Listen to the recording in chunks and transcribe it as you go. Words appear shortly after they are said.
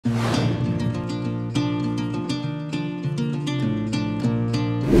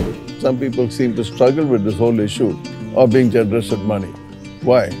some people seem to struggle with this whole issue of being generous with money.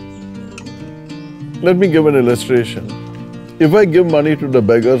 Why? Let me give an illustration. If I give money to the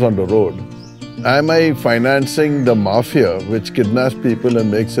beggars on the road, am I financing the mafia which kidnaps people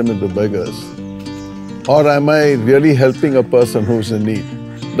and makes them into beggars? Or am I really helping a person who's in need?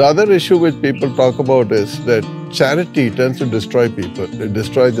 The other issue which people talk about is that charity tends to destroy people. It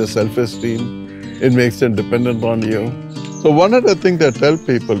destroys their self-esteem. It makes them dependent on you. So one of the things that I tell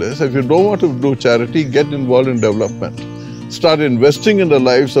people is, if you don't want to do charity, get involved in development. Start investing in the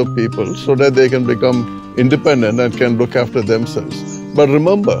lives of people so that they can become independent and can look after themselves. But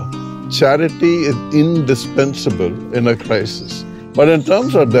remember, charity is indispensable in a crisis. But in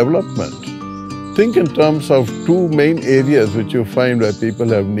terms of development, think in terms of two main areas which you find where people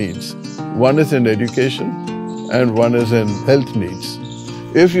have needs. One is in education and one is in health needs.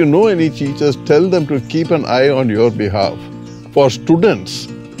 If you know any teachers, tell them to keep an eye on your behalf for students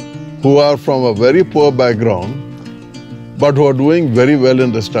who are from a very poor background but who are doing very well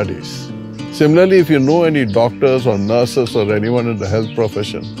in the studies. Similarly, if you know any doctors or nurses or anyone in the health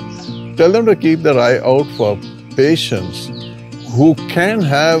profession, tell them to keep their eye out for patients who can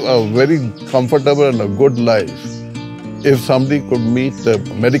have a very comfortable and a good life if somebody could meet the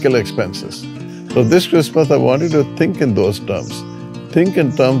medical expenses. So this Christmas, I want you to think in those terms. Think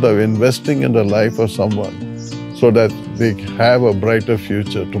in terms of investing in the life of someone so that they have a brighter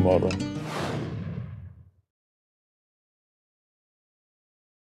future tomorrow.